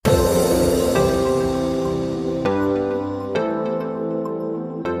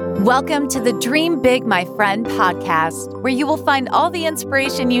Welcome to the Dream Big, My Friend podcast, where you will find all the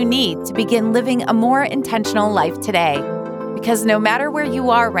inspiration you need to begin living a more intentional life today. Because no matter where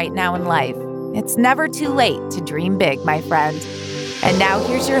you are right now in life, it's never too late to dream big, my friend. And now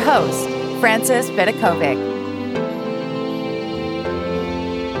here's your host, Frances Vidakovic.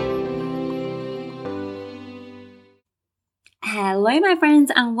 Hello, my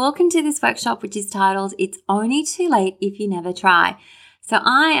friends, and welcome to this workshop, which is titled, It's Only Too Late If You Never Try. So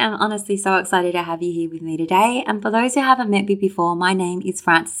I am honestly so excited to have you here with me today. And for those who haven't met me before, my name is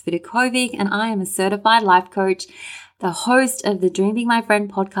Frances Vidakovic, and I am a certified life coach, the host of the Dream Big, My Friend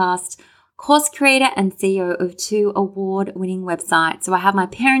podcast, course creator and CEO of 2 award-winning websites. So I have my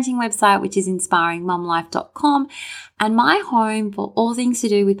parenting website, which is inspiringmumlife.com, and my home for all things to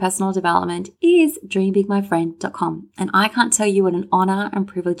do with personal development is dreambigmyfriend.com. And I can't tell you what an honor and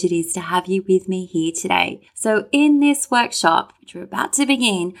privilege it is to have you with me here today. So in this workshop, which we're about to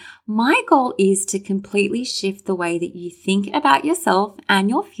begin, my goal is to completely shift the way that you think about yourself and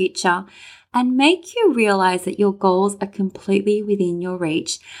your future, and make you realize that your goals are completely within your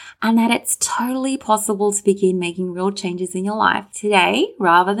reach and that it's totally possible to begin making real changes in your life today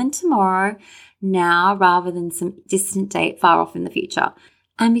rather than tomorrow, now rather than some distant date far off in the future.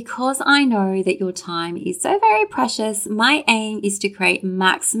 And because I know that your time is so very precious, my aim is to create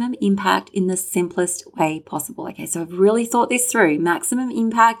maximum impact in the simplest way possible. Okay, so I've really thought this through, maximum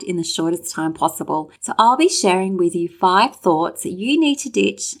impact in the shortest time possible. So I'll be sharing with you 5 thoughts that you need to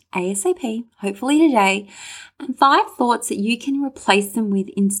ditch ASAP, hopefully today, and 5 thoughts that you can replace them with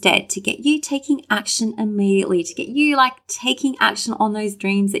instead to get you taking action immediately, to get you taking action on those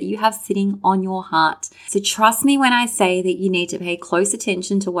dreams that you have sitting on your heart. So trust me when I say that you need to pay close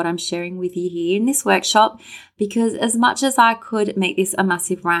attention to what I'm sharing with you here in this workshop, because as much as I could make this a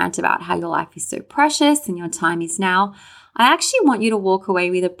massive rant about how your life is so precious and your time is now, I actually want you to walk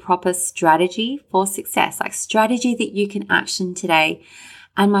away with a proper strategy for success, like strategy that you can action today.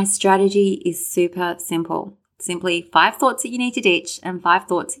 And my strategy is super simple. Simply 5 thoughts that you need to ditch and 5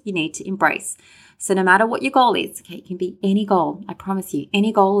 thoughts you need to embrace. So no matter what your goal is, okay, it can be any goal. I promise you,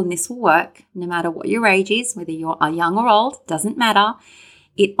 any goal, and this will work no matter what your age is, whether you're young or old, doesn't matter.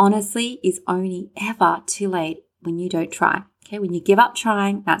 It honestly is only ever too late when you don't try. Okay, when you give up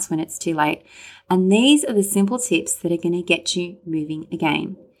trying, that's when it's too late. And these are the simple tips that are going to get you moving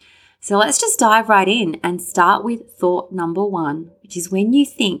again. So let's just dive right in and start with thought number 1, which is when you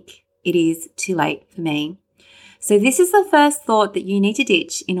think it is too late for me. So this is the first thought that you need to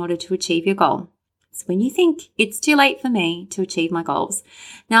ditch in order to achieve your goal. It's when you think it's too late for me to achieve my goals.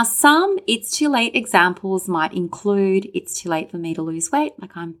 Now, some it's too late examples might include it's too late for me to lose weight,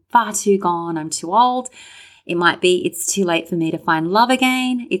 like I'm far too gone, I'm too old. It might be it's too late for me to find love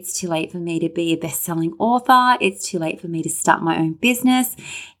again. It's too late for me to be a best-selling author. It's too late for me to start my own business.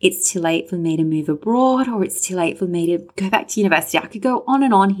 It's too late for me to move abroad, or it's too late for me to go back to university. I could go on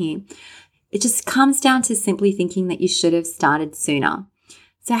and on here. It just comes down to simply thinking that you should have started sooner.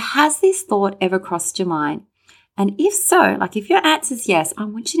 So has this thought ever crossed your mind? And if so, if your answer is yes, I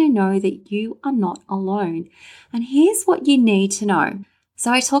want you to know that you are not alone. And here's what you need to know.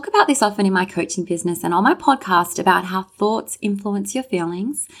 So I talk about this often in my coaching business and on my podcast about how thoughts influence your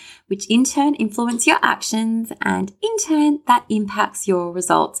feelings, which in turn influence your actions, and in turn that impacts your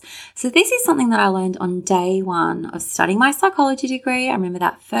results. So this is something that I learned on day 1 of studying my psychology degree. I remember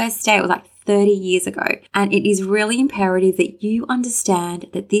that first day, it was 30 years ago. And it is really imperative that you understand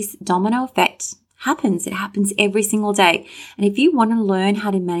that this domino effect happens. It happens every single day. And if you want to learn how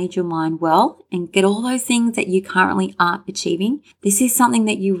to manage your mind well and get all those things that you currently aren't achieving, this is something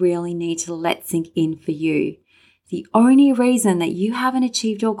that you really need to let sink in for you. The only reason that you haven't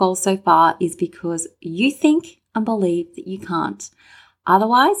achieved your goal so far is because you think and believe that you can't.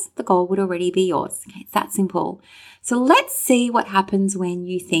 Otherwise, the goal would already be yours. Okay, it's that simple. So let's see what happens when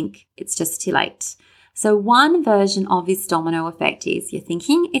you think it's just too late. So one version of this domino effect is you're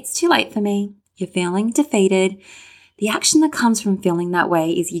thinking it's too late for me. You're feeling defeated. The action that comes from feeling that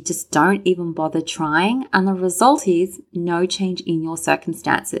way is you just don't even bother trying, and the result is no change in your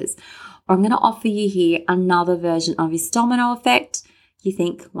circumstances. Or I'm going to offer you here another version of this domino effect. You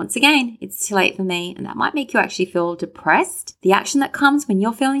think, once again, it's too late for me, and that might make you actually feel depressed. The action that comes when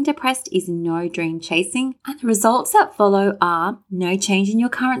you're feeling depressed is no dream chasing, and the results that follow are no change in your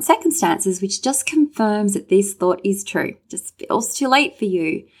current circumstances, which just confirms that this thought is true. It just feels too late for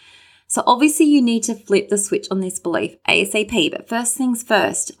you. So obviously you need to flip the switch on this belief ASAP, but first things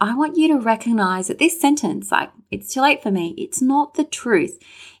first, I want you to recognize that this sentence, it's too late for me, it's not the truth.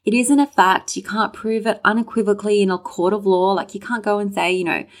 It isn't a fact. You can't prove it unequivocally in a court of law. You can't go and say,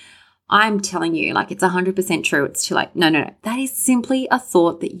 I'm telling you, like it's 100% true, it's too late. No. That is simply a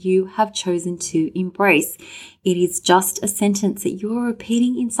thought that you have chosen to embrace. It is just a sentence that you're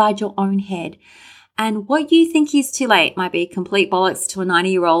repeating inside your own head. And what you think is too late might be complete bollocks to a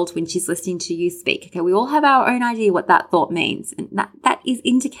 90-year-old when she's listening to you speak. Okay, we all have our own idea what that thought means. And that is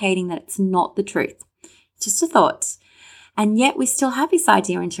indicating that it's not the truth. It's just a thought. And yet we still have this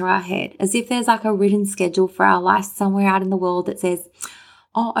idea into our head as if there's like a written schedule for our life somewhere out in the world that says,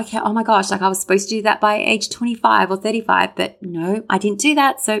 oh, okay, oh my gosh, like I was supposed to do that by age 25 or 35, but no, I didn't do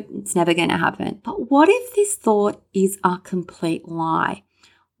that, so it's never going to happen. But what if this thought is a complete lie?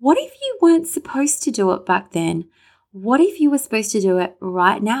 What if you weren't supposed to do it back then? What if you were supposed to do it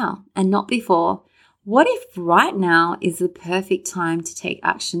right now and not before? What if right now is the perfect time to take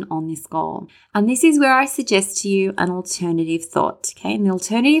action on this goal? And this is where I suggest to you an alternative thought, okay? And the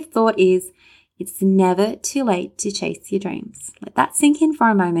alternative thought is, it's never too late to chase your dreams. Let that sink in for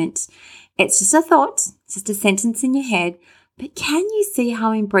a moment. It's just a thought, just a sentence in your head, but can you see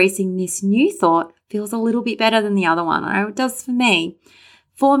how embracing this new thought feels a little bit better than the other one? I know it does for me.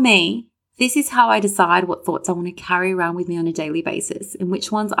 For me, this is how I decide what thoughts I want to carry around with me on a daily basis and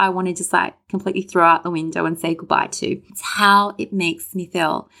which ones I want to just like completely throw out the window and say goodbye to. It's how it makes me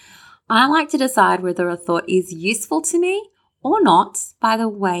feel. I like to decide whether a thought is useful to me or not by the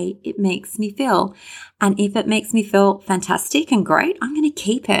way it makes me feel. And if it makes me feel fantastic and great, I'm going to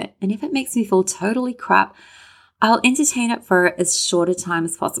keep it. And if it makes me feel totally crap, I'll entertain it for as short a time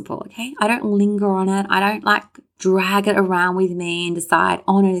as possible, okay? I don't linger on it. I don't like drag it around with me and decide,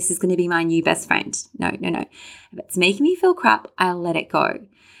 oh no, this is going to be my new best friend. No. If it's making me feel crap, I'll let it go.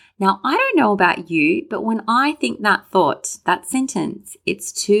 Now, I don't know about you, but when I think that thought, that sentence,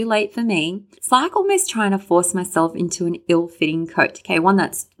 it's too late for me, it's like almost trying to force myself into an ill-fitting coat, okay? One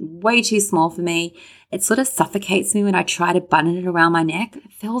that's way too small for me. It sort of suffocates me when I try to button it around my neck.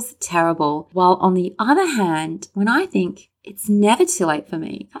 It feels terrible. While on the other hand, when I think it's never too late for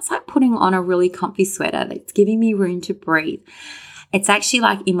me, that's like putting on a really comfy sweater that's giving me room to breathe. It's actually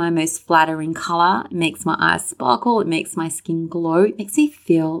like in my most flattering color. It makes my eyes sparkle. It makes my skin glow. It makes me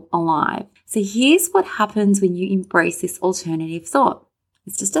feel alive. So here's what happens when you embrace this alternative thought.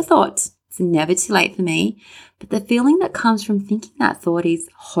 It's just a thought. It's never too late for me. But the feeling that comes from thinking that thought is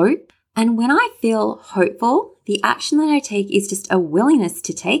hope. And when I feel hopeful, the action that I take is just a willingness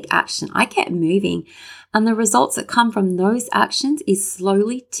to take action. I get moving. And the results that come from those actions is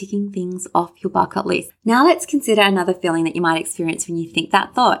slowly ticking things off your bucket list. Now let's consider another feeling that you might experience when you think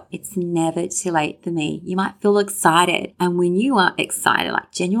that thought. It's never too late for me. You might feel excited. And when you are excited,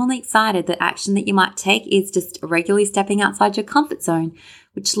 like genuinely excited, the action that you might take is just regularly stepping outside your comfort zone,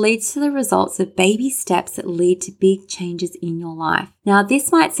 which leads to the results of baby steps that lead to big changes in your life. Now,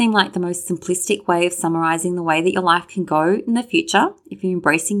 this might seem like the most simplistic way of summarizing the way that your life can go in the future if you're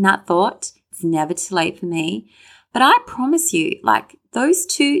embracing that thought. It's never too late for me. But I promise you, like those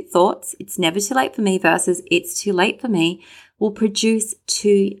two thoughts, it's never too late for me versus it's too late for me, will produce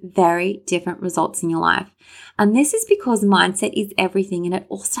two very different results in your life. And this is because mindset is everything, and it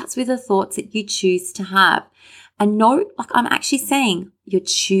all starts with the thoughts that you choose to have. And note, like I'm actually saying, you're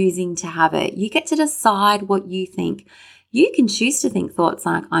choosing to have it. You get to decide what you think. You can choose to think thoughts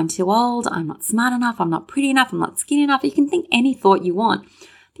like, I'm too old, I'm not smart enough, I'm not pretty enough, I'm not skinny enough. You can think any thought you want.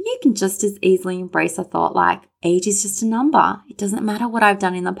 But you can just as easily embrace a thought like, age is just a number. It doesn't matter what I've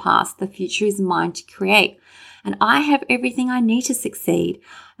done in the past. The future is mine to create. And I have everything I need to succeed.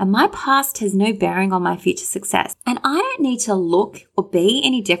 And my past has no bearing on my future success. And I don't need to look or be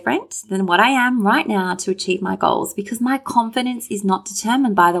any different than what I am right now to achieve my goals, because my confidence is not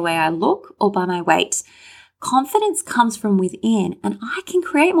determined by the way I look or by my weight. Confidence comes from within, and I can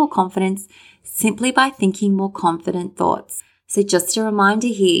create more confidence simply by thinking more confident thoughts. So just a reminder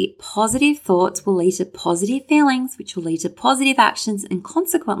here, positive thoughts will lead to positive feelings, which will lead to positive actions and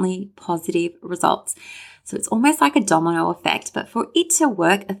consequently positive results. So it's almost like a domino effect, but for it to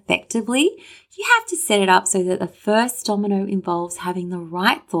work effectively, you have to set it up so that the first domino involves having the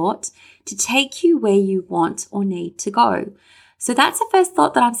right thought to take you where you want or need to go. So that's the first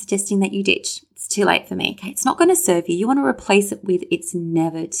thought that I'm suggesting that you ditch. It's too late for me. Okay, it's not going to serve you. You want to replace it with it's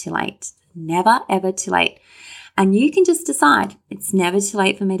never too late. Never, ever too late. And you can just decide it's never too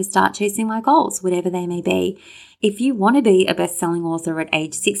late for me to start chasing my goals, whatever they may be. If you want to be a best-selling author at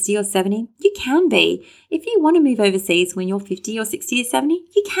age 60 or 70, you can be. If you want to move overseas when you're 50 or 60 or 70,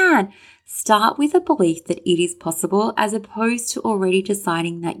 you can. Start with a belief that it is possible as opposed to already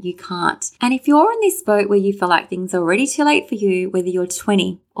deciding that you can't. And if you're in this boat where you feel like things are already too late for you, whether you're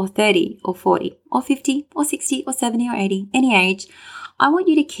 20 or 30 or 40 or 50 or 60 or 70 or 80, any age, I want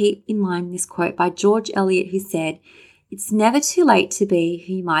you to keep in mind this quote by George Eliot, who said, It's never too late to be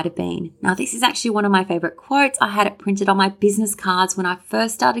who you might have been. Now, this is actually one of my favorite quotes. I had it printed on my business cards when I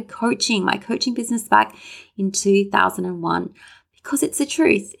first started my coaching business back in 2001, because it's the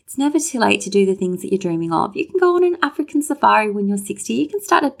truth. It's never too late to do the things that you're dreaming of. You can go on an African safari when you're 60. You can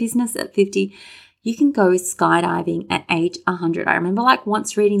start a business at 50. You can go skydiving at age 100. I remember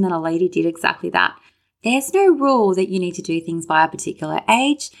once reading that a lady did exactly that. There's no rule that you need to do things by a particular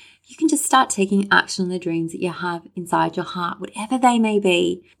age. You can just start taking action on the dreams that you have inside your heart, whatever they may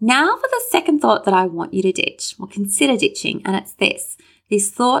be. Now for the second thought that I want you to ditch, or consider ditching, and it's this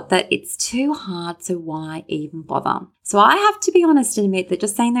thought that it's too hard, so why even bother? So I have to be honest and admit that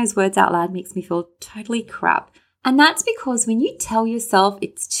just saying those words out loud makes me feel totally crap. And that's because when you tell yourself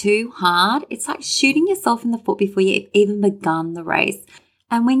it's too hard, it's like shooting yourself in the foot before you've even begun the race.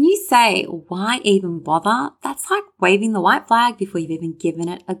 And when you say, why even bother? That's like waving the white flag before you've even given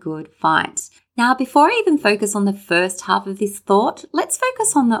it a good fight. Now, before I even focus on the first half of this thought, let's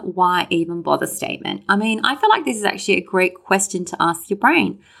focus on the why even bother statement. I feel like this is actually a great question to ask your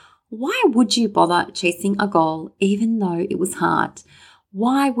brain. Why would you bother chasing a goal even though it was hard?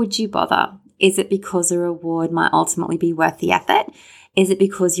 Why would you bother? Is it because the reward might ultimately be worth the effort? Is it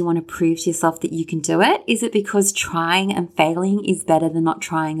because you want to prove to yourself that you can do it? Is it because trying and failing is better than not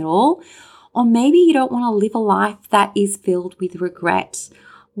trying at all? Or maybe you don't want to live a life that is filled with regret.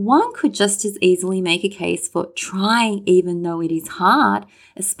 One could just as easily make a case for trying even though it is hard,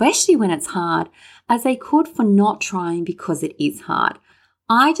 especially when it's hard, as they could for not trying because it is hard.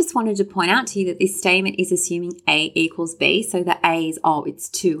 I just wanted to point out to you that this statement is assuming A equals B. So the A is, it's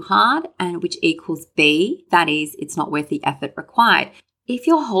too hard, and which equals B, that is, it's not worth the effort required. If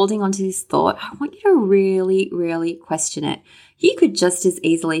you're holding on to this thought, I want you to really, really question it. You could just as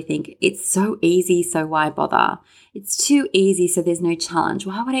easily think, it's so easy, so why bother? It's too easy, so there's no challenge.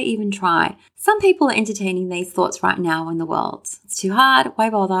 Why would I even try? Some people are entertaining these thoughts right now in the world. It's too hard, why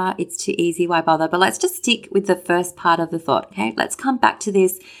bother? It's too easy, why bother? But let's just stick with the first part of the thought, okay? Let's come back to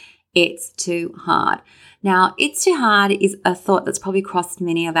this. It's too hard. Now, it's too hard is a thought that's probably crossed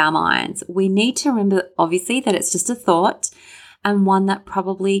many of our minds. We need to remember, obviously, that it's just a thought, and one that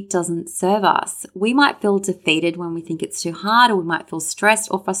probably doesn't serve us. We might feel defeated when we think it's too hard, or we might feel stressed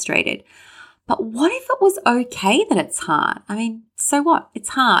or frustrated. But what if it was okay that it's hard? So what? It's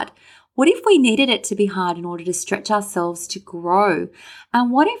hard. What if we needed it to be hard in order to stretch ourselves to grow?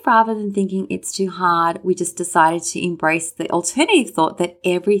 And what if rather than thinking it's too hard, we just decided to embrace the alternative thought that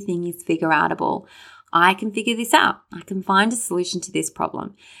everything is figure-outable? I can figure this out. I can find a solution to this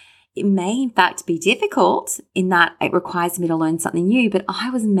problem. It may in fact be difficult in that it requires me to learn something new, but I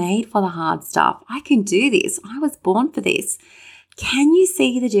was made for the hard stuff. I can do this. I was born for this. Can you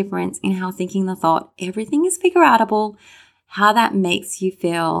see the difference in how thinking the thought, everything is figure-outable, how that makes you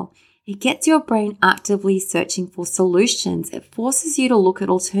feel? It gets your brain actively searching for solutions. It forces you to look at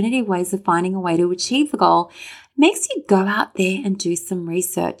alternative ways of finding a way to achieve the goal. It makes you go out there and do some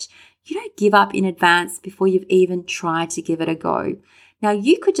research. You don't give up in advance before you've even tried to give it a go. Now,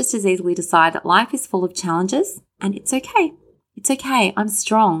 you could just as easily decide that life is full of challenges and it's okay. It's okay. I'm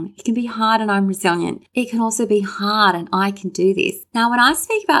strong. It can be hard and I'm resilient. It can also be hard and I can do this. Now, when I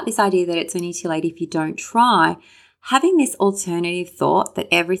speak about this idea that it's only too late if you don't try, having this alternative thought that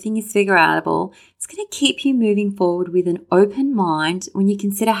everything is figure-outable, it's going to keep you moving forward with an open mind when you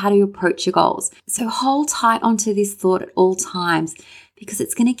consider how to approach your goals. So hold tight onto this thought at all times, because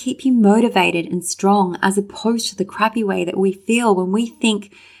it's going to keep you motivated and strong, as opposed to the crappy way that we feel when we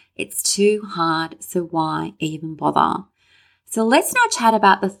think it's too hard, so why even bother? So let's now chat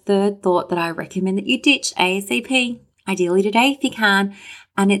about the third thought that I recommend that you ditch ASAP, ideally today if you can,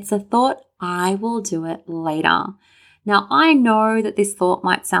 and it's a thought, I will do it later. Now, I know that this thought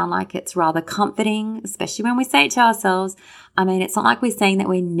might sound like it's rather comforting, especially when we say it to ourselves. It's not like we're saying that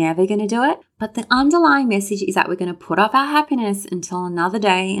we're never going to do it, but the underlying message is that we're going to put off our happiness until another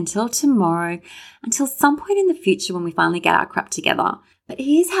day, until tomorrow, until some point in the future when we finally get our crap together. But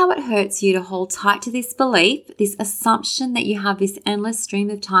here's how it hurts you to hold tight to this belief, this assumption that you have this endless stream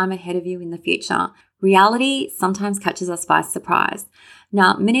of time ahead of you in the future. Reality sometimes catches us by surprise.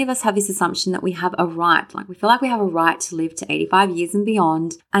 Now, many of us have this assumption that we have a right, we feel like we have a right to live to 85 years and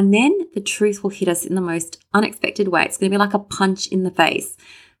beyond, and then the truth will hit us in the most unexpected way. It's going to be like a punch in the face.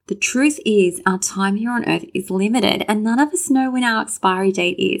 The truth is our time here on earth is limited, and none of us know when our expiry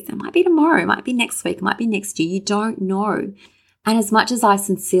date is. It might be tomorrow, it might be next week, it might be next year. You don't know. And as much as I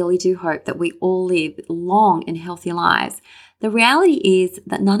sincerely do hope that we all live long and healthy lives, the reality is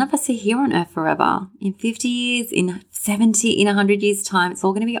that none of us are here on earth forever. In 50 years, in 70, in 100 years' time, it's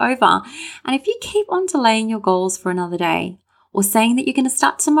all going to be over. And if you keep on delaying your goals for another day, or saying that you're going to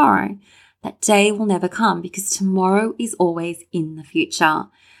start tomorrow, That day will never come because tomorrow is always in the future.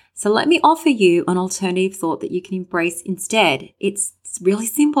 So let me offer you an alternative thought that you can embrace instead. It's really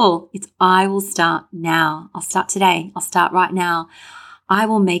simple. It's I will start now. I'll start today. I'll start right now. I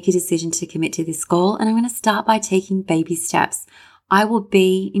will make a decision to commit to this goal, and I'm going to start by taking baby steps. I will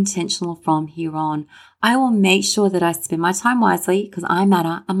be intentional from here on. I will make sure that I spend my time wisely because I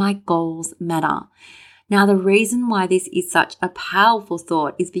matter and my goals matter. Now, the reason why this is such a powerful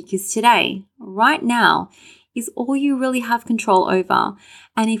thought is because today, right now, is all you really have control over.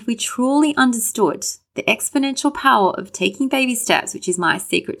 And if we truly understood the exponential power of taking baby steps, which is my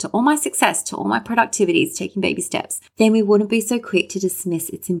secret to all my success, to all my productivity is taking baby steps, then we wouldn't be so quick to dismiss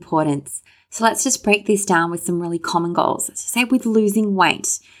its importance. So let's just break this down with some really common goals. So say with losing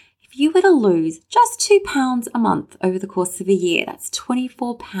weight. If you were to lose just 2 pounds a month over the course of a year, that's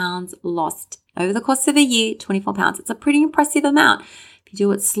 24 pounds lost. Over the course of a year, 24 pounds. It's a pretty impressive amount. If you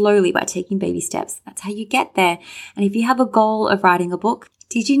do it slowly by taking baby steps, that's how you get there. And if you have a goal of writing a book,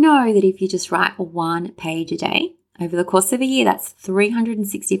 did you know that if you just write 1 page a day, over the course of a year, that's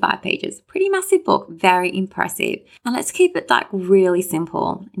 365 pages. Pretty massive book, very impressive. And let's keep it really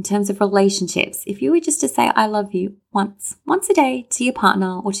simple in terms of relationships. If you were just to say, I love you once a day to your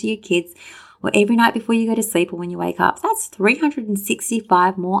partner or to your kids, or every night before you go to sleep or when you wake up, that's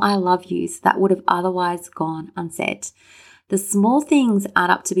 365 more I love yous that would have otherwise gone unsaid. The small things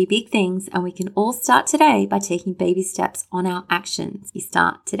add up to be big things, and we can all start today by taking baby steps on our actions. You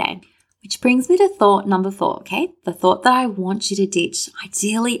start today. Which brings me to thought number 4, okay? The thought that I want you to ditch,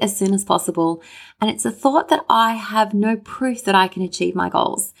 ideally as soon as possible. And it's a thought that I have no proof that I can achieve my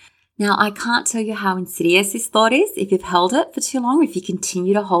goals. Now, I can't tell you how insidious this thought is. If you've held it for too long, if you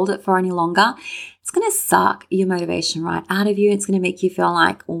continue to hold it for any longer, it's going to suck your motivation right out of you. It's going to make you feel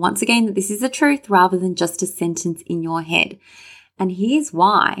like, once again, that this is the truth rather than just a sentence in your head. And here's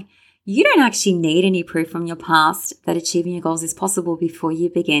why. You don't actually need any proof from your past that achieving your goals is possible before you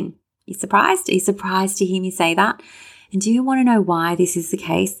begin. You surprised? Are you surprised to hear me say that? And do you want to know why this is the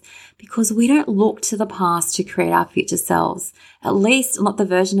case? Because we don't look to the past to create our future selves, at least not the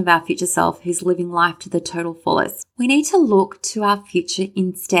version of our future self who's living life to the total fullest. We need to look to our future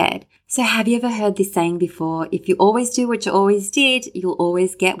instead. So have you ever heard this saying before? If you always do what you always did, you'll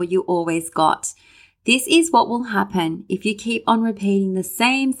always get what you always got. This is what will happen if you keep on repeating the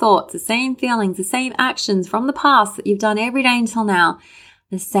same thoughts, the same feelings, the same actions from the past that you've done every day until now.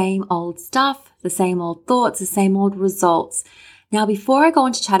 The same old stuff, the same old thoughts, the same old results. Now, before I go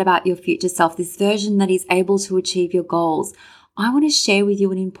on to chat about your future self, this version that is able to achieve your goals, I want to share with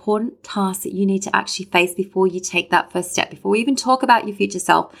you an important task that you need to actually face before you take that first step. Before we even talk about your future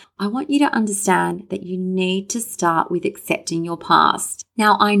self, I want you to understand that you need to start with accepting your past.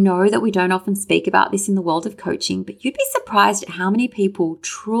 Now, I know that we don't often speak about this in the world of coaching, but you'd be surprised at how many people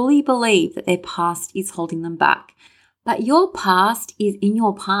truly believe that their past is holding them back. But your past is in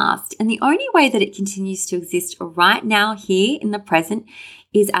your past, and the only way that it continues to exist right now here in the present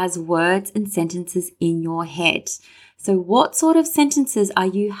is as words and sentences in your head. So what sort of sentences are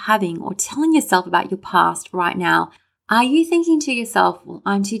you having or telling yourself about your past right now? Are you thinking to yourself, well,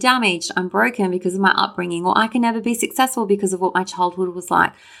 I'm too damaged, I'm broken because of my upbringing, or I can never be successful because of what my childhood was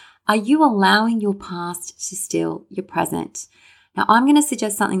like? Are you allowing your past to steal your present? Now, I'm going to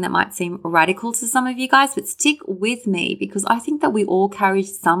suggest something that might seem radical to some of you guys, but stick with me because I think that we all carry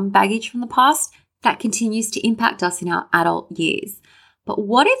some baggage from the past that continues to impact us in our adult years. But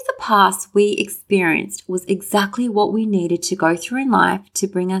what if the past we experienced was exactly what we needed to go through in life to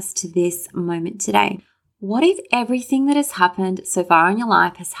bring us to this moment today? What if everything that has happened so far in your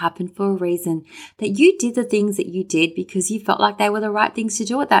life has happened for a reason? That you did the things that you did because you felt like they were the right things to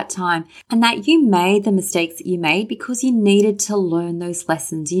do at that time, and that you made the mistakes that you made because you needed to learn those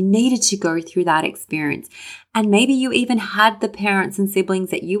lessons. You needed to go through that experience. And maybe you even had the parents and siblings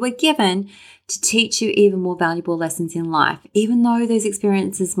that you were given to teach you even more valuable lessons in life, even though those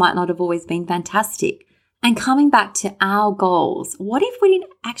experiences might not have always been fantastic. And coming back to our goals, what if we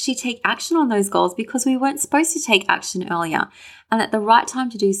didn't actually take action on those goals because we weren't supposed to take action earlier, and that the right time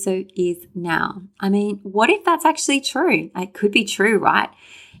to do so is now? I mean, what if that's actually true? It could be true, right?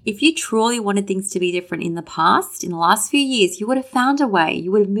 If you truly wanted things to be different in the past, in the last few years, you would have found a way. You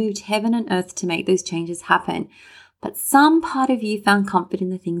would have moved heaven and earth to make those changes happen. But some part of you found comfort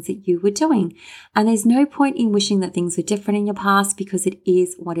in the things that you were doing. And there's no point in wishing that things were different in your past because it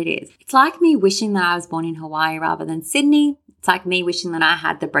is what it is. It's like me wishing that I was born in Hawaii rather than Sydney. It's like me wishing that I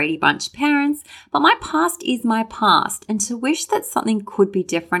had the Brady Bunch parents. But my past is my past. And to wish that something could be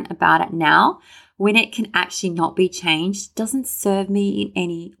different about it now, when it can actually not be changed, doesn't serve me in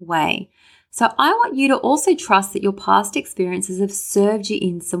any way. So I want you to also trust that your past experiences have served you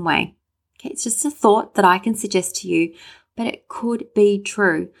in some way. Okay, it's just a thought that I can suggest to you, but it could be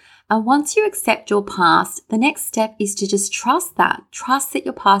true. And once you accept your past, the next step is to just trust that. Trust that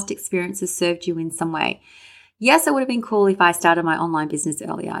your past experiences served you in some way. Yes, it would have been cool if I started my online business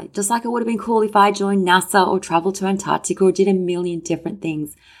earlier, just like it would have been cool if I joined NASA or traveled to Antarctica or did a million different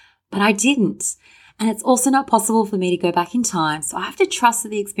things. But I didn't. And it's also not possible for me to go back in time. So I have to trust that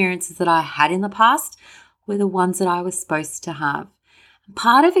the experiences that I had in the past were the ones that I was supposed to have.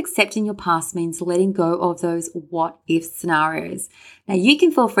 Part of accepting your past means letting go of those what if scenarios. Now, you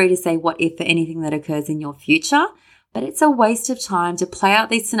can feel free to say what if for anything that occurs in your future, but it's a waste of time to play out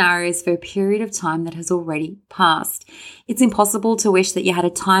these scenarios for a period of time that has already passed. It's impossible to wish that you had a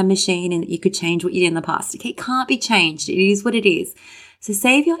time machine and that you could change what you did in the past. Okay, it can't be changed. It is what it is. So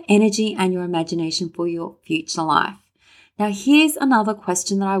save your energy and your imagination for your future life. Now, here's another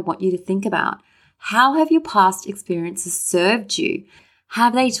question that I want you to think about. How have your past experiences served you?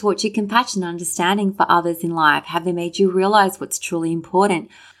 Have they taught you compassion and understanding for others in life? Have they made you realize what's truly important?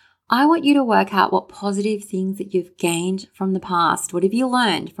 I want you to work out what positive things that you've gained from the past. What have you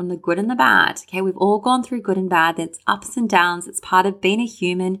learned from the good and the bad? Okay, we've all gone through good and bad. There's ups and downs. It's part of being a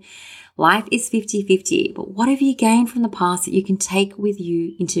human. Life is 50-50. But what have you gained from the past that you can take with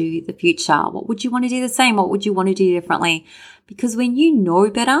you into the future? What would you want to do the same? What would you want to do differently? Because when you know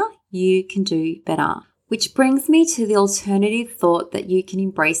better, you can do better. Which brings me to the alternative thought that you can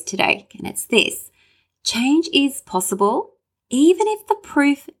embrace today. And it's this: change is possible even if the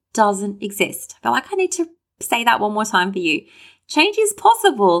proof doesn't exist. I feel like I need to say that one more time for you. Change is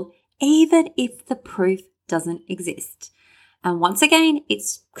possible even if the proof doesn't exist. And once again, it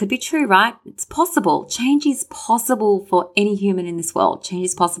could be true, right? It's possible. Change is possible for any human in this world. Change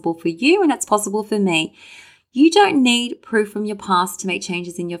is possible for you and it's possible for me. You don't need proof from your past to make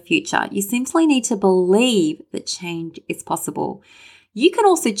changes in your future. You simply need to believe that change is possible. You can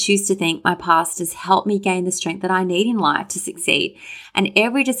also choose to think my past has helped me gain the strength that I need in life to succeed. And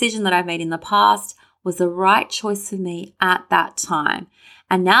every decision that I've made in the past was the right choice for me at that time.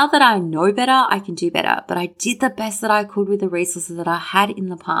 And now that I know better, I can do better. But I did the best that I could with the resources that I had in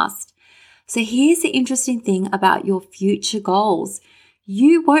the past. So here's the interesting thing about your future goals.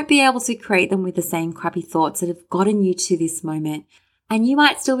 You won't be able to create them with the same crappy thoughts that have gotten you to this moment. And you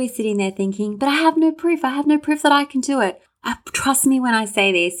might still be sitting there thinking, but I have no proof. I have no proof that I can do it. Trust me when I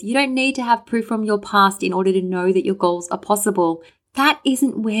say this, you don't need to have proof from your past in order to know that your goals are possible. That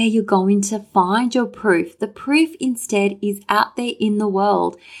isn't where you're going to find your proof. The proof instead is out there in the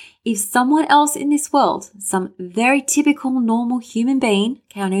world. If someone else in this world, some very typical normal human being,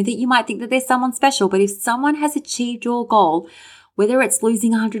 okay, I know that you might think that there's someone special, but if someone has achieved your goal, whether it's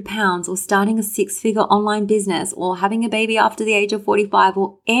losing 100 pounds or starting a 6-figure online business or having a baby after the age of 45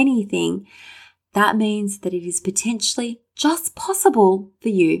 or anything, that means that it is potentially just possible for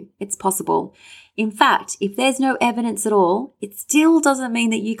you. It's possible. In fact, if there's no evidence at all, it still doesn't mean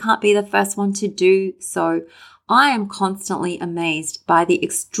that you can't be the first one to do so. I am constantly amazed by the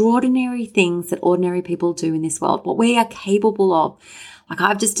extraordinary things that ordinary people do in this world, what we are capable of. Like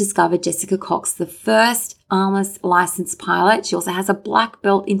I've just discovered Jessica Cox, the first armless licensed pilot. She also has a black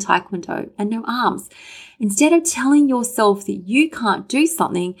belt in Taekwondo and no arms. Instead of telling yourself that you can't do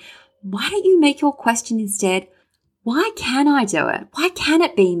something, why don't you make your question instead, why can I do it? Why can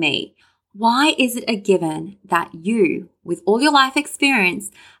it be me? Why is it a given that you, with all your life experience,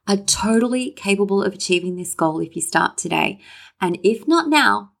 are totally capable of achieving this goal if you start today? And if not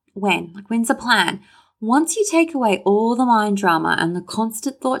now, when? Like when's the plan? Once you take away all the mind drama and the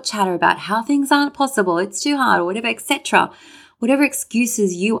constant thought chatter about how things aren't possible, it's too hard or whatever, etc., whatever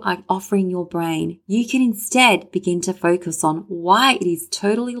excuses you are offering your brain, you can instead begin to focus on why it is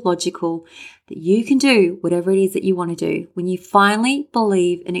totally logical that you can do whatever it is that you want to do when you finally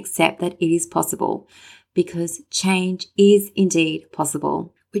believe and accept that it is possible, because change is indeed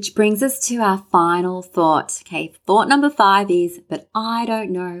possible. Which brings us to our final thought. Okay, thought number 5 is, but I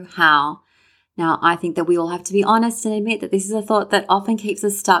don't know how. Now, I think that we all have to be honest and admit that this is a thought that often keeps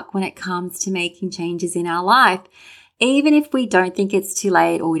us stuck when it comes to making changes in our life. Even if we don't think it's too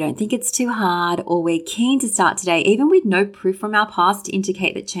late or we don't think it's too hard or we're keen to start today, even with no proof from our past to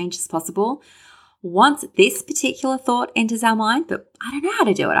indicate that change is possible, once this particular thought enters our mind, but I don't know how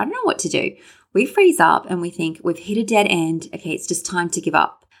to do it, I don't know what to do, we freeze up and we think we've hit a dead end, okay, it's just time to give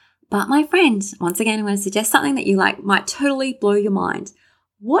up. But my friend, once again, I'm going to suggest something that you like might totally blow your mind.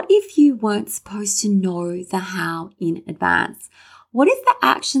 What if you weren't supposed to know the how in advance? What if the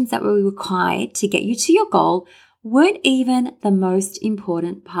actions that were required to get you to your goal weren't even the most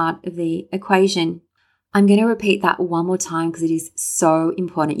important part of the equation? I'm going to repeat that one more time because it is so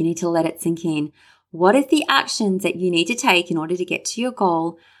important. You need to let it sink in. What if the actions that you need to take in order to get to your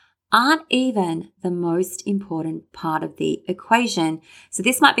goal aren't even the most important part of the equation. So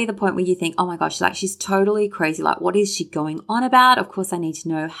this might be the point where you think, oh my gosh, like she's totally crazy. Like, what is she going on about? Of course, I need to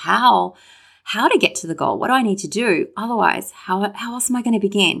know how to get to the goal. What do I need to do? Otherwise, how else am I going to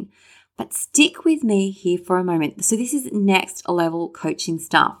begin? But stick with me here for a moment. So this is next level coaching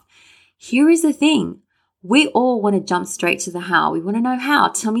stuff. Here is the thing. We all want to jump straight to the how. We want to know how.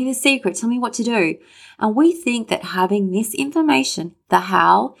 Tell me the secret. Tell me what to do. And we think that having this information, the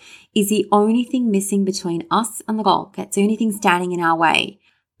how, is the only thing missing between us and the goal. Okay, it's the only thing standing in our way.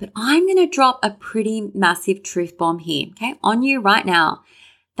 But I'm going to drop a pretty massive truth bomb here, okay, on you right now.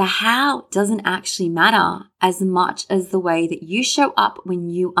 The how doesn't actually matter as much as the way that you show up when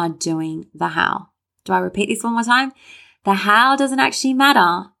you are doing the how. Do I repeat this one more time? The how doesn't actually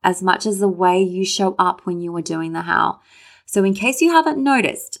matter as much as the way you show up when you are doing the how. So in case you haven't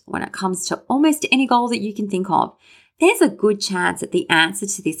noticed, when it comes to almost any goal that you can think of, there's a good chance that the answer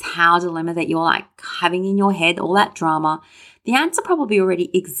to this how dilemma that you're like having in your head, all that drama, the answer probably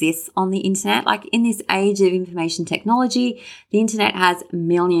already exists on the internet. Like in this age of information technology, the internet has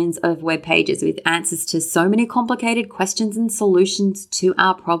millions of web pages with answers to so many complicated questions and solutions to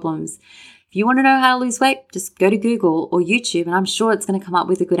our problems. If you want to know how to lose weight, just go to Google or YouTube, and I'm sure it's going to come up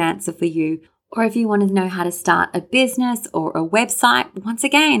with a good answer for you. Or if you want to know how to start a business or a website, once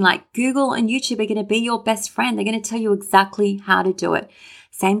again, like Google and YouTube are going to be your best friend. They're going to tell you exactly how to do it.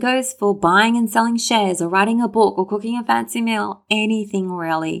 Same goes for buying and selling shares or writing a book or cooking a fancy meal, anything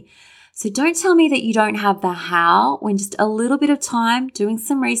really. So don't tell me that you don't have the how when just a little bit of time doing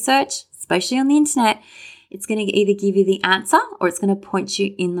some research, especially on the internet, it's going to either give you the answer or it's going to point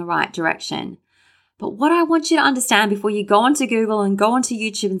you in the right direction. But what I want you to understand before you go onto Google and go onto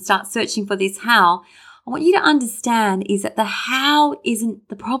YouTube and start searching for this how, I want you to understand is that the how isn't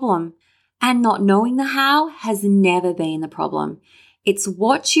the problem. And not knowing the how has never been the problem. It's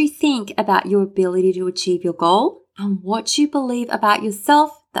what you think about your ability to achieve your goal and what you believe about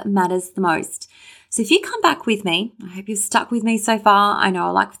yourself that matters the most. So if you come back with me, I hope you've stuck with me so far. I know I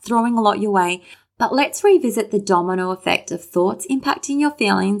like throwing a lot your way. But let's revisit the domino effect of thoughts impacting your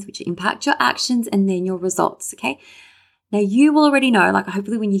feelings, which impact your actions and then your results, okay? Now, you will already know, like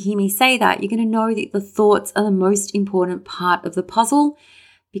hopefully when you hear me say that, you're going to know that the thoughts are the most important part of the puzzle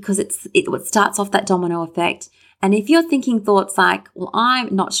because it's what starts off that domino effect. And if you're thinking thoughts like, well,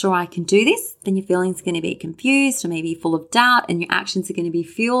 I'm not sure I can do this, then your feelings are going to be confused or maybe full of doubt, and your actions are going to be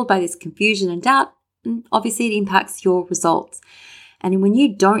fueled by this confusion and doubt. And obviously, it impacts your results. And when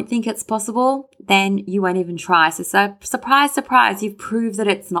you don't think it's possible, then you won't even try. So surprise, surprise, you've proved that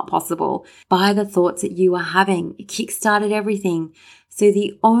it's not possible by the thoughts that you are having. It kickstarted everything. So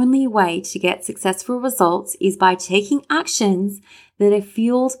the only way to get successful results is by taking actions that are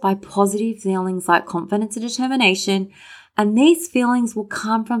fueled by positive feelings like confidence and determination. And these feelings will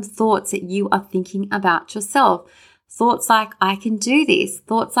come from thoughts that you are thinking about yourself. Thoughts like, I can do this.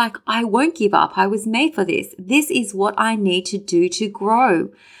 Thoughts like, I won't give up. I was made for this. This is what I need to do to grow.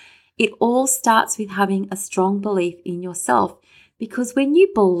 It all starts with having a strong belief in yourself, because when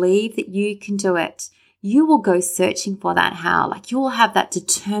you believe that you can do it, you will go searching for that how. Like you will have that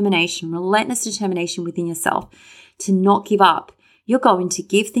determination, relentless determination within yourself to not give up. You're going to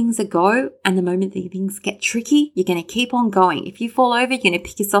give things a go, and the moment that things get tricky, you're going to keep on going. If you fall over, you're going to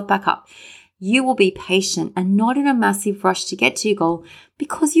pick yourself back up. You will be patient and not in a massive rush to get to your goal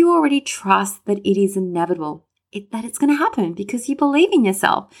because you already trust that it is inevitable, that it's going to happen because you believe in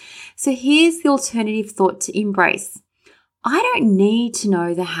yourself. So here's the alternative thought to embrace. I don't need to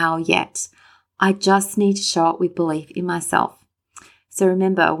know the how yet. I just need to show up with belief in myself. So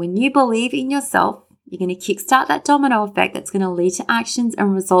remember, when you believe in yourself, you're going to kickstart that domino effect that's going to lead to actions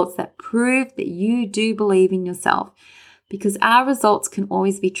and results that prove that you do believe in yourself. Because our results can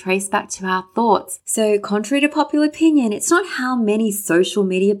always be traced back to our thoughts. So contrary to popular opinion, it's not how many social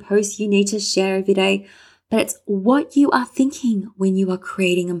media posts you need to share every day, but it's what you are thinking when you are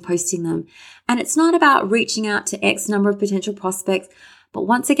creating and posting them. And it's not about reaching out to X number of potential prospects, but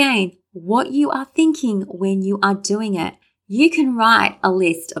once again, what you are thinking when you are doing it. You can write a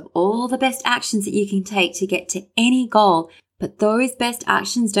list of all the best actions that you can take to get to any goal. But those best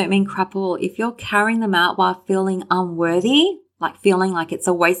actions don't mean crap all. If you're carrying them out while feeling unworthy, like feeling like it's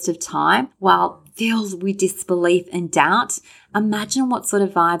a waste of time, while filled with disbelief and doubt, imagine what sort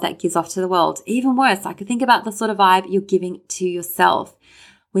of vibe that gives off to the world. Even worse, I could think about the sort of vibe you're giving to yourself.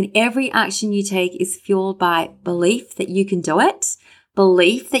 When every action you take is fueled by belief that you can do it,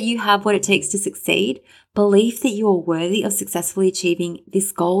 belief that you have what it takes to succeed, belief that you are worthy of successfully achieving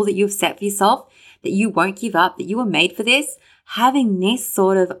this goal that you've set for yourself, that you won't give up, that you were made for this, having this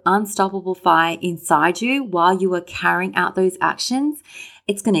sort of unstoppable fire inside you while you are carrying out those actions,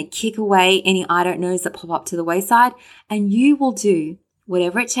 It's going to kick away any I don't knows that pop up to the wayside, and you will do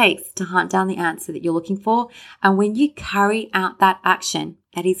whatever it takes to hunt down the answer that you're looking for. And when you carry out that action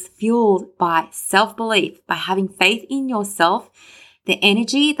that is fueled by self-belief, by having faith in yourself, the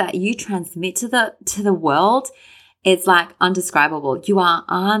energy that you transmit to the world, it's like undescribable. You are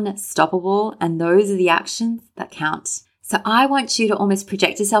unstoppable, and those are the actions that count. So I want you to almost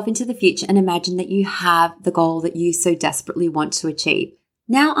project yourself into the future and imagine that you have the goal that you so desperately want to achieve.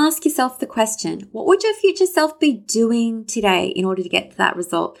 Now ask yourself the question, what would your future self be doing today in order to get to that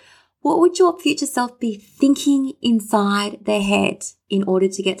result? What would your future self be thinking inside their head in order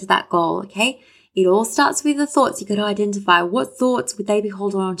to get to that goal, okay? It all starts with the thoughts. You got to identify what thoughts would they be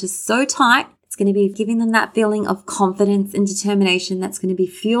holding on to so tight. It's going to be giving them that feeling of confidence and determination that's going to be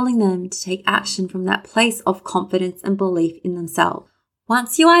fueling them to take action from that place of confidence and belief in themselves.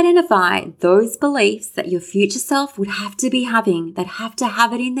 Once you identify those beliefs that your future self would have to be having, that have to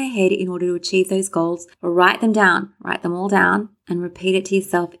have it in their head in order to achieve those goals, write them all down, and repeat it to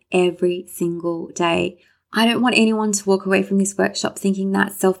yourself every single day. I don't want anyone to walk away from this workshop thinking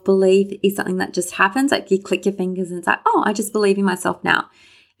that self-belief is something that just happens, like you click your fingers and it's like, oh, I just believe in myself now.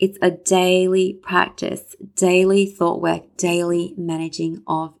 It's a daily practice, daily thought work, daily managing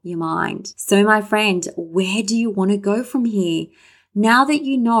of your mind. So my friend, where do you want to go from here? Now that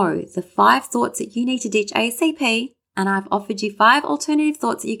you know the 5 thoughts that you need to ditch ASAP, and I've offered you 5 alternative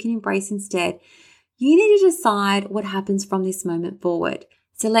thoughts that you can embrace instead, you need to decide what happens from this moment forward.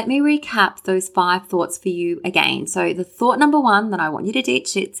 So let me recap those 5 thoughts for you again. So the thought number 1 that I want you to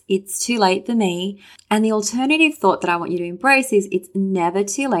ditch, it's too late for me. And the alternative thought that I want you to embrace is it's never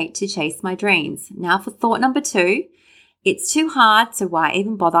too late to chase my dreams. Now for thought number 2, it's too hard, so why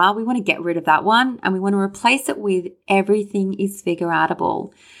even bother? We want to get rid of that one and we want to replace it with everything is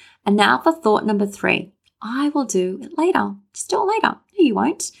figure-outable. And now for thought number 3, I will do it later. Just do it later. No, you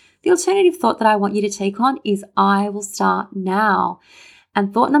won't. The alternative thought that I want you to take on is I will start now.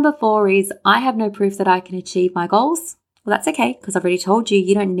 And thought number 4 is I have no proof that I can achieve my goals. Well, that's okay because I've already told you,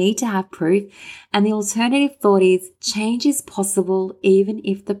 you don't need to have proof. And the alternative thought is change is possible even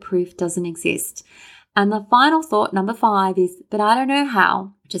if the proof doesn't exist. And the final thought, number 5, is, but I don't know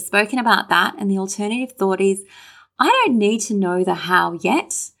how. I've just spoken about that. And the alternative thought is, I don't need to know the how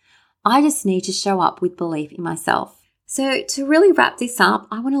yet. I just need to show up with belief in myself. So to really wrap this up,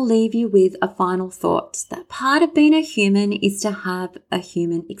 I want to leave you with a final thought that part of being a human is to have a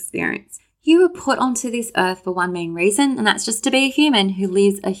human experience. You were put onto this earth for one main reason, and that's just to be a human who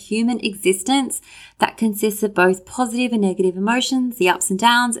lives a human existence that consists of both positive and negative emotions, the ups and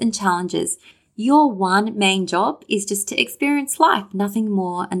downs and challenges. Your one main job is just to experience life, nothing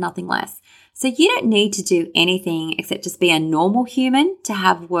more and nothing less. So you don't need to do anything except just be a normal human to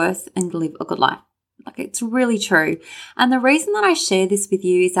have worth and live a good life. Like, it's really true. And the reason that I share this with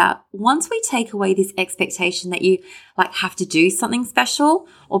you is that once we take away this expectation that you have to do something special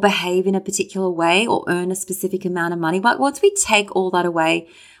or behave in a particular way or earn a specific amount of money, but once we take all that away,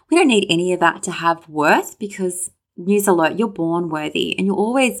 we don't need any of that to have worth, because news alert, you're born worthy and you're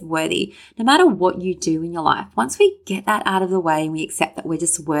always worthy no matter what you do in your life. Once we get that out of the way and we accept that we're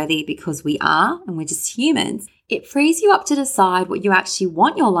just worthy because we are and we're just humans, it frees you up to decide what you actually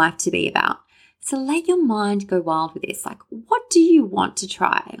want your life to be about. So let your mind go wild with this. What do you want to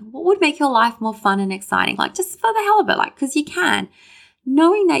try? What would make your life more fun and exciting? Just for the hell of it, because you can.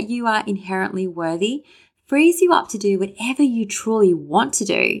 Knowing that you are inherently worthy frees you up to do whatever you truly want to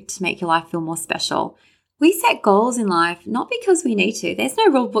do to make your life feel more special. We set goals in life not because we need to. There's no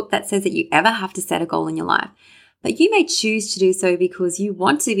rule book that says that you ever have to set a goal in your life. But you may choose to do so because you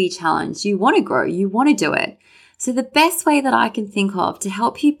want to be challenged, you want to grow, you want to do it. So the best way that I can think of to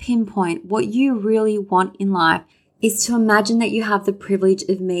help you pinpoint what you really want in life is to imagine that you have the privilege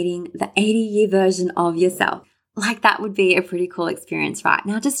of meeting the 80-year version of yourself. That would be a pretty cool experience, right?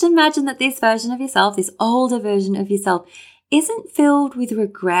 Now just imagine that this version of yourself, this older version of yourself, isn't filled with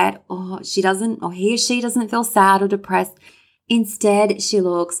regret, or he or she doesn't feel sad or depressed. Instead, she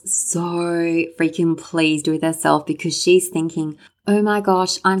looks so freaking pleased with herself because she's thinking, oh my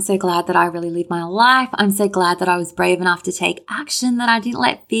gosh, I'm so glad that I really lived my life. I'm so glad that I was brave enough to take action, that I didn't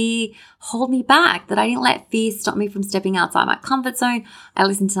let fear hold me back, that I didn't let fear stop me from stepping outside my comfort zone. I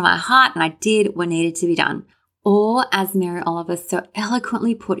listened to my heart and I did what needed to be done. Or, as Mary Oliver so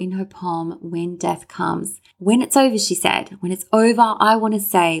eloquently put in her poem, When Death Comes, when it's over, she said, when it's over, I want to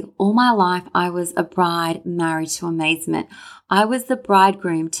say, all my life I was a bride married to amazement. I was the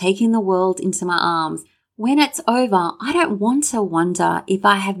bridegroom taking the world into my arms. When it's over, I don't want to wonder if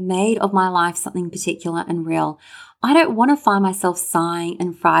I have made of my life something particular and real. I don't want to find myself sighing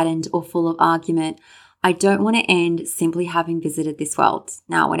and frightened or full of argument. I don't want to end simply having visited this world.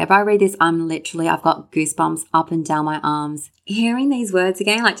 Now, whenever I read this, I've got goosebumps up and down my arms. Hearing these words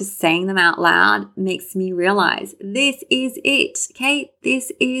again, like just saying them out loud, makes me realize this is it, okay?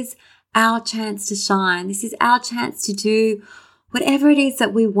 This is our chance to shine. This is our chance to do whatever it is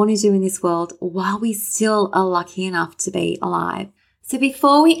that we want to do in this world while we still are lucky enough to be alive. So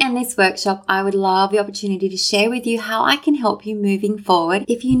before we end this workshop, I would love the opportunity to share with you how I can help you moving forward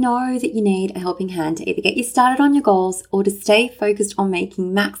if you know that you need a helping hand to either get you started on your goals or to stay focused on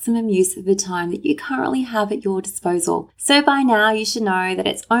making maximum use of the time that you currently have at your disposal. So by now, you should know that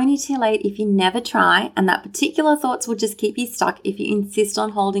it's only too late if you never try, and that particular thoughts will just keep you stuck if you insist on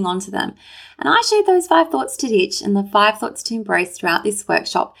holding on to them. And I shared those 5 thoughts to ditch and the 5 thoughts to embrace throughout this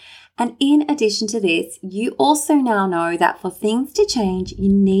workshop. And in addition to this, you also now know that for things to change, you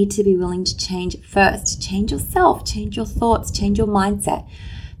need to be willing to change first. Change yourself, change your thoughts, change your mindset,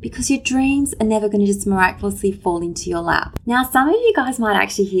 because your dreams are never going to just miraculously fall into your lap. Now, some of you guys might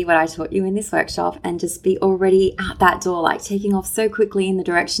actually hear what I taught you in this workshop and just be already out that door, like taking off so quickly in the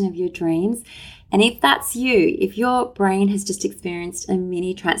direction of your dreams. And if that's you, if your brain has just experienced a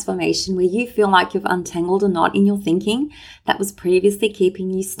mini transformation where you feel like you've untangled a knot in your thinking that was previously keeping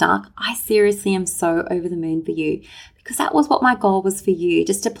you stuck, I seriously am so over the moon for you, because that was what my goal was for you,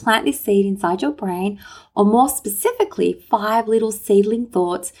 just to plant this seed inside your brain, or more specifically, 5 little seedling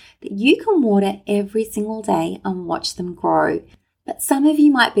thoughts that you can water every single day and watch them grow. But some of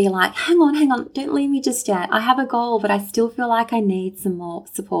you might be like, hang on, don't leave me just yet. I have a goal, but I still feel like I need some more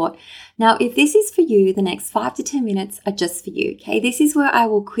support. Now, if this is for you, the next 5 to 10 minutes are just for you, okay? This is where I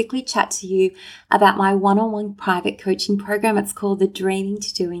will quickly chat to you about my one-on-one private coaching program. It's called the Dreaming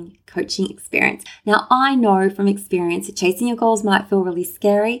to Doing Coaching Experience. Now, I know from experience that chasing your goals might feel really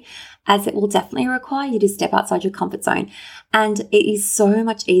scary, as it will definitely require you to step outside your comfort zone. And it is so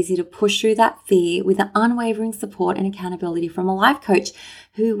much easier to push through that fear with the unwavering support and accountability from a life coach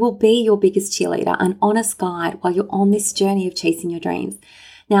who will be your biggest cheerleader, an honest guide while you're on this journey of chasing your dreams.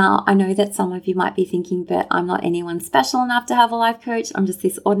 Now, I know that some of you might be thinking, but I'm not anyone special enough to have a life coach. I'm just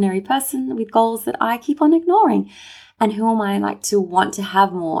this ordinary person with goals that I keep on ignoring. And who am I like to want to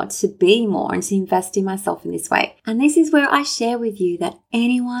have more, to be more, and to invest in myself in this way? And this is where I share with you that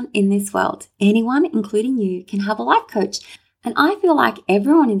anyone in this world, anyone, including you, can have a life coach. And I feel like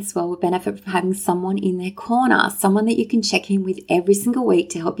everyone in this world would benefit from having someone in their corner, someone that you can check in with every single week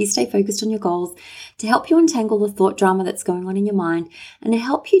to help you stay focused on your goals, to help you untangle the thought drama that's going on in your mind, and to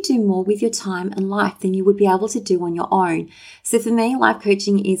help you do more with your time and life than you would be able to do on your own. So for me, life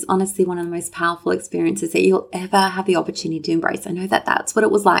coaching is honestly one of the most powerful experiences that you'll ever have the opportunity to embrace. I know that that's what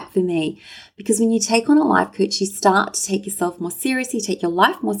it was like for me, because when you take on a life coach, you start to take yourself more seriously, take your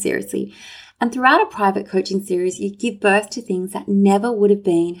life more seriously. And throughout a private coaching series, you give birth to things that never would have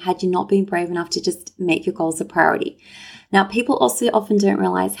been had you not been brave enough to just make your goals a priority. Now, people also often don't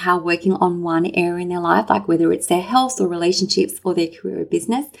realize how working on one area in their life, like whether it's their health or relationships or their career or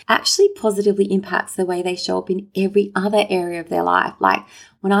business, actually positively impacts the way they show up in every other area of their life. Like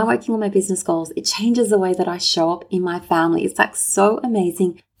when I'm working on my business goals, it changes the way that I show up in my family. It's like so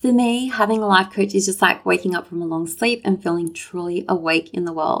amazing. For me, having a life coach is just like waking up from a long sleep and feeling truly awake in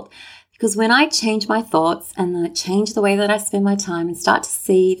the world. Because when I change my thoughts and then I change the way that I spend my time and start to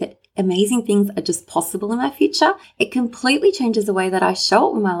see that amazing things are just possible in my future, it completely changes the way that I show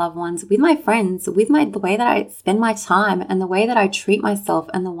up with my loved ones, with my friends, with the way that I spend my time and the way that I treat myself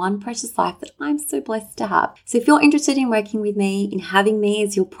and the one precious life that I'm so blessed to have. So if you're interested in working with me, in having me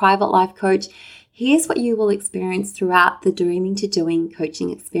as your private life coach, here's what you will experience throughout the Dreaming to Doing coaching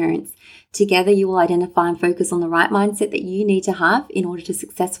experience. Together, you will identify and focus on the right mindset that you need to have in order to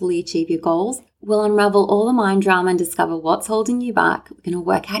successfully achieve your goals. We'll unravel all the mind drama and discover what's holding you back. We're going to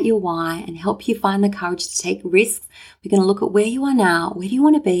work out your why and help you find the courage to take risks. We're going to look at where you are now, where do you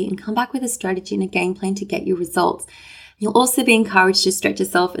want to be, and come back with a strategy and a game plan to get your results. You'll also be encouraged to stretch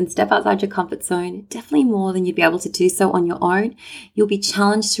yourself and step outside your comfort zone, definitely more than you'd be able to do so on your own. You'll be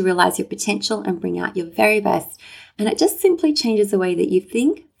challenged to realize your potential and bring out your very best. And it just simply changes the way that you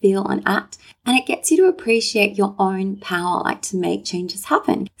think, feel, and act. And it gets you to appreciate your own power, like to make changes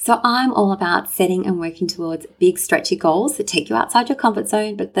happen. So I'm all about setting and working towards big, stretchy goals that take you outside your comfort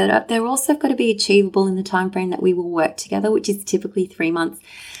zone, but that they're also got to be achievable in the time frame that we will work together, which is typically 3 months.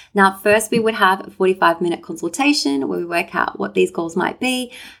 Now, first we would have a 45-minute consultation where we work out what these goals might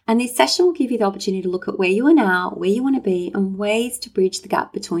be. And this session will give you the opportunity to look at where you are now, where you want to be, and ways to bridge the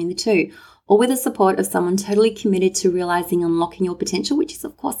gap between the two. or with the support of someone totally committed to realizing and unlocking your potential, which is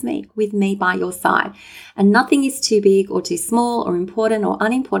of course me, with me by your side. And nothing is too big or too small or important or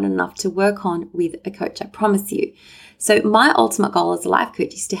unimportant enough to work on with a coach, I promise you. So my ultimate goal as a life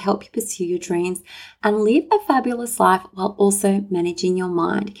coach is to help you pursue your dreams and live a fabulous life while also managing your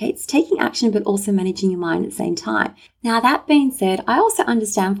mind. Okay, it's taking action, but also managing your mind at the same time. Now, that being said, I also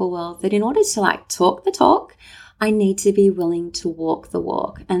understand full well that in order to talk the talk, I need to be willing to walk the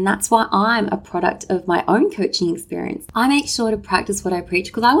walk. And that's why I'm a product of my own coaching experience. I make sure to practice what I preach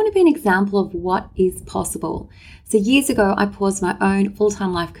because I want to be an example of what is possible. So years ago, I paused my own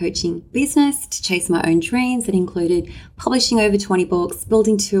full-time life coaching business to chase my own dreams that included publishing over 20 books,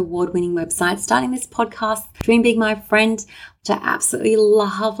 building 2 award-winning websites, starting this podcast, Dream Big My Friend, which I absolutely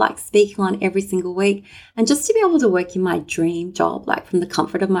love, speaking on every single week. And just to be able to work in my dream job, from the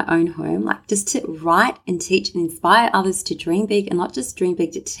comfort of my own home, just to write and teach and inspire others to dream big, and not just dream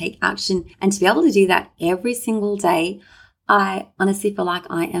big, to take action, and to be able to do that every single day, I honestly feel like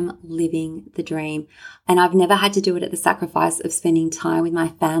I am living the dream. And I've never had to do it at the sacrifice of spending time with my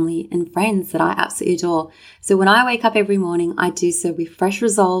family and friends that I absolutely adore. So when I wake up every morning, I do so with fresh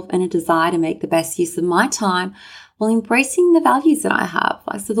resolve and a desire to make the best use of my time while embracing the values that I have.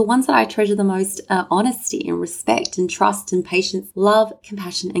 So the ones that I treasure the most are honesty and respect and trust and patience, love,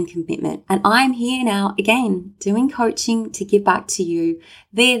 compassion, and commitment. And I'm here now, again, doing coaching to give back to you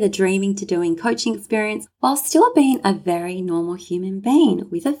via the Dreaming to Doing coaching experience, while still being a very normal human being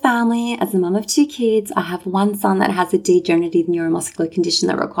with a family. As a mum of 2 kids, I have one son that has a degenerative neuromuscular condition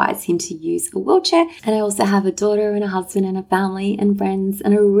that requires him to use a wheelchair. And I also have a daughter and a husband and a family and friends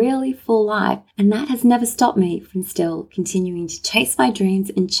and a really full life. And that has never stopped me from still continuing to chase my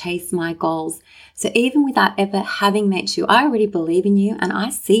dreams and chase my goals. So even without ever having met you, I already believe in you and I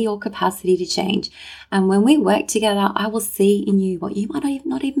see your capacity to change. And when we work together, I will see in you what you might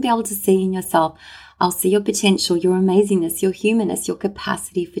not even be able to see in yourself. I'll see your potential, your amazingness, your humanness, your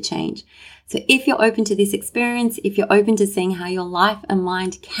capacity for change. So if you're open to this experience, if you're open to seeing how your life and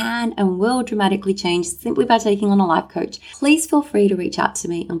mind can and will dramatically change simply by taking on a life coach, please feel free to reach out to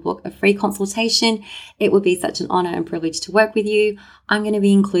me and book a free consultation. It would be such an honor and privilege to work with you. I'm going to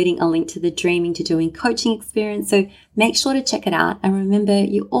be including a link to the Dreaming to Doing coaching experience, so make sure to check it out. And remember,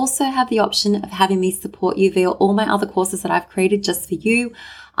 you also have the option of having me support you via all my other courses that I've created just for you.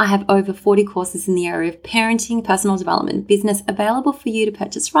 I have over 40 courses in the area of parenting, personal development, and business available for you to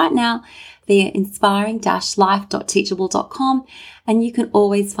purchase right now via inspiring-life.teachable.com. And you can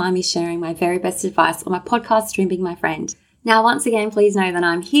always find me sharing my very best advice on my podcast, Dream Big My Friend. Now, once again, please know that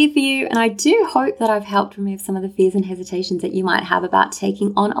I'm here for you, and I do hope that I've helped remove some of the fears and hesitations that you might have about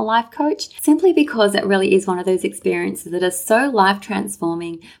taking on a life coach, simply because it really is one of those experiences that are so life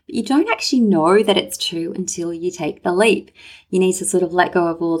transforming, but you don't actually know that it's true until you take the leap. You need to sort of let go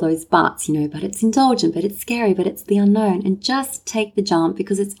of all those buts, but it's indulgent, but it's scary, but it's the unknown, and just take the jump,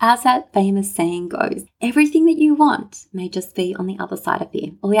 because it's as that famous saying goes, everything that you want may just be on the other side of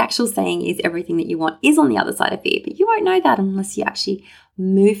fear. Well, the actual saying is everything that you want is on the other side of fear, but you won't know that unless you actually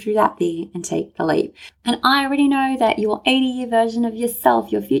move through that fear and take the leap. And I already know that your 80-year version of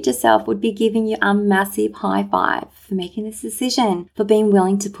yourself, your future self, would be giving you a massive high five for making this decision, for being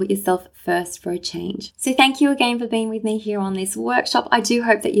willing to put yourself first for a change. So thank you again for being with me here on this workshop. I do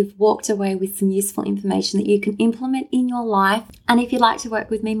hope that you've walked away with some useful information that you can implement in your life. And if you'd like to work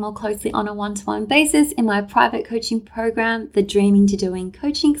with me more closely on a one-to-one basis in my private coaching program, the Dreaming to Doing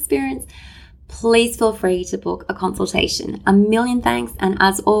coaching experience, please feel free to book a consultation. A million thanks. And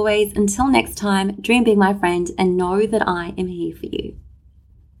as always, until next time, dream big, my friend, and know that I am here for you.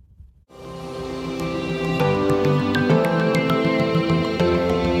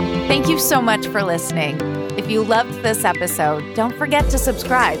 Thank you so much for listening. If you loved this episode, don't forget to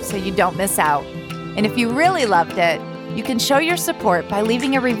subscribe so you don't miss out. And if you really loved it, you can show your support by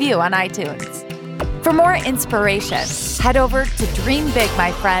leaving a review on iTunes. For more inspiration, head over to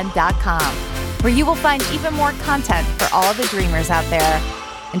dreambigmyfriend.com, where you will find even more content for all the dreamers out there.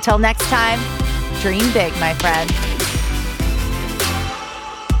 Until next time, dream big, my friend.